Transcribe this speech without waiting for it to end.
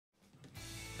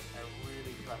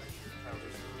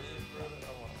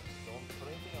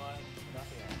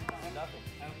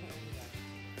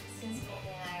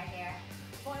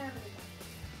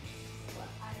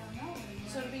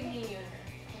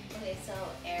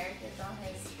all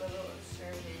his little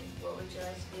shirt and what would you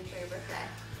like to do for your birthday?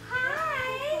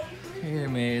 Hi! You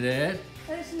made it.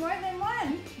 There's more than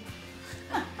one.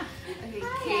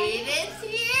 Okay, Caden's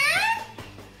here.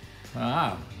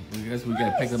 Ah, I guess we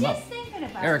gotta pick them up.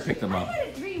 Eric picked them up. I had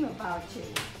a dream about you.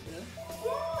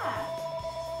 Yeah.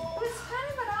 It was kind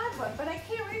of an odd one, but I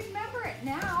can't remember it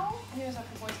now. He was at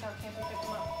the Boy Scout camp and picked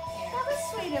him up. That was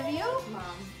sweet of you.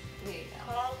 Mom, here you go.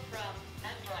 Call from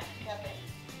Emma Kevin.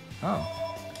 Oh.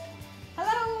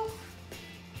 Hello?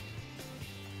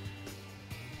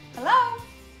 Hello?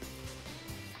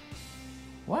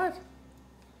 What?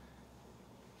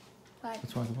 What?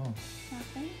 What's wrong with the phone?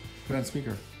 Nothing. Put it on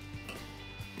speaker.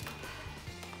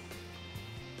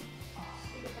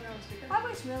 I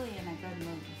was really in a good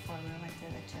mood before we went to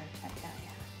the church, I tell you.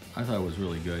 I thought it was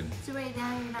really good. So right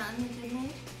now you're not in the good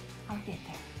mood? I'll get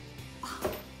there.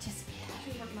 Oh, just get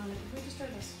She's working on it. We just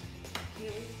started this.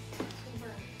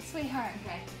 Sweetheart.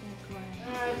 Okay.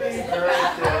 Happy birthday.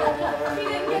 He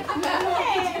didn't get the memo.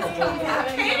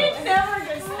 Kaden never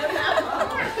gets the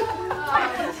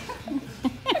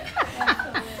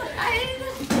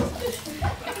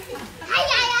Hi,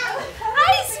 Yaya.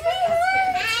 Hi,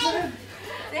 sweetheart.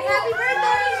 Say happy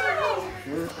birthday.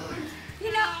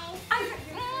 You know, I'm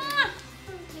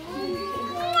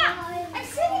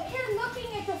sitting here looking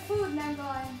at the food and I'm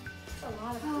going,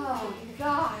 oh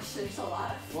gosh, there's a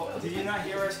lot of food. Well, did you not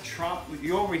hear us trump?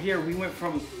 You over here, we went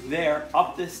from there,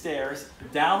 up the stairs,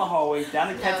 down the hallway,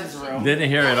 down to Ken's room. Didn't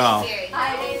hear it all.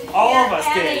 I didn't All hear of us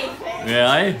did. anything.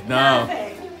 Really? No.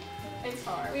 Nothing. It's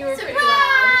hard. We were pretty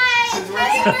Surprise! loud.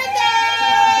 Happy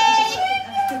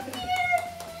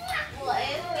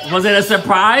birthday! Was it a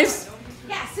surprise?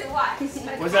 Yes, it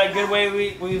was. Was that a good way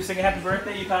when you were singing happy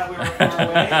birthday? You thought we were far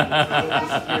away? You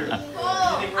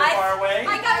think we were far away?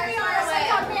 I gotta be honest, I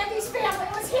thought Randy's family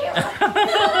was here.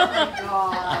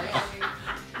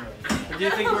 Or do you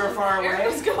think we were far away?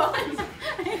 was gone.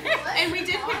 And we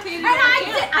did pick Kaden. And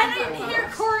I didn't hear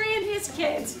Corey and his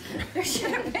kids. There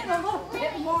should have been a little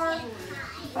bit more,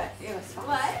 but it was fun.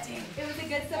 What? It was a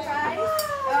good surprise?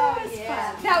 Oh,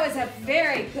 yeah. That was a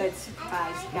very good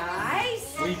surprise,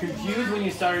 guys. Were you confused when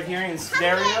you started hearing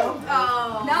stereo?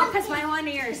 Oh. No, because my one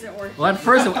ear isn't working. Well, at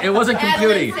first it wasn't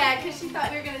computing. Adeline's sad because she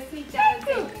thought we were going to sneak down and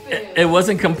take food.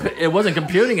 It wasn't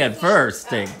computing at first.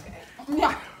 Thing.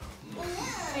 No.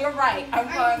 You're right. I'm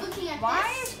going, looking at why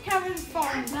is Kevin's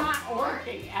phone not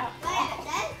working at all?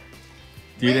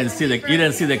 You didn't see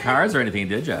the cars or anything,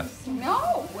 did you?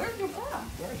 No, where'd you go?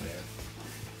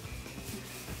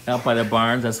 Out by the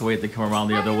barns. That's the way they come around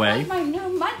the other way. My new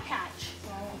mud patch.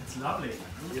 It's lovely.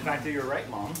 The fact that you're right,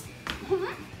 Mom.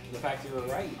 The fact that you were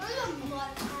right.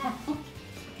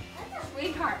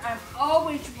 Sweetheart, I'm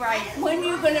always right. When are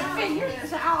you going to figure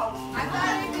this out? I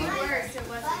thought it would be worse. It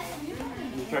wasn't.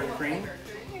 You tried the cream?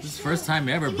 This is the first time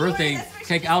ever. Birthday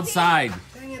cake outside.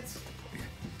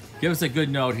 Give us a good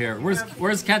note here.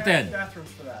 Where's Kenton?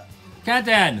 Bathrooms for that.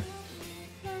 Kenton.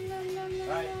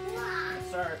 Alright, let's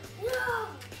start.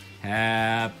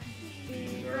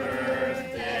 Happy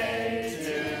Birthday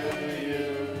to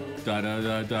you. da da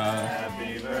da da.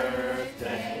 Happy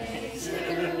birthday to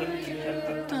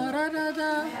you. Da da da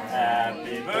da.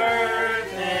 Happy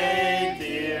birthday,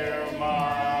 dear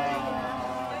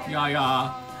Mom.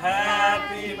 Yaya.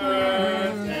 Happy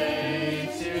birthday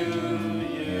to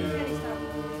you.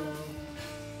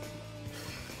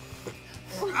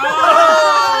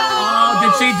 Oh,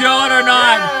 did she do it or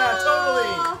not? Yeah,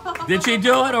 totally. Did she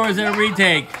do it or is it a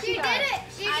retake? She did it.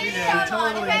 She did it.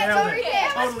 Totally nailed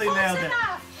it. Totally nailed it.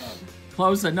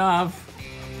 Close enough.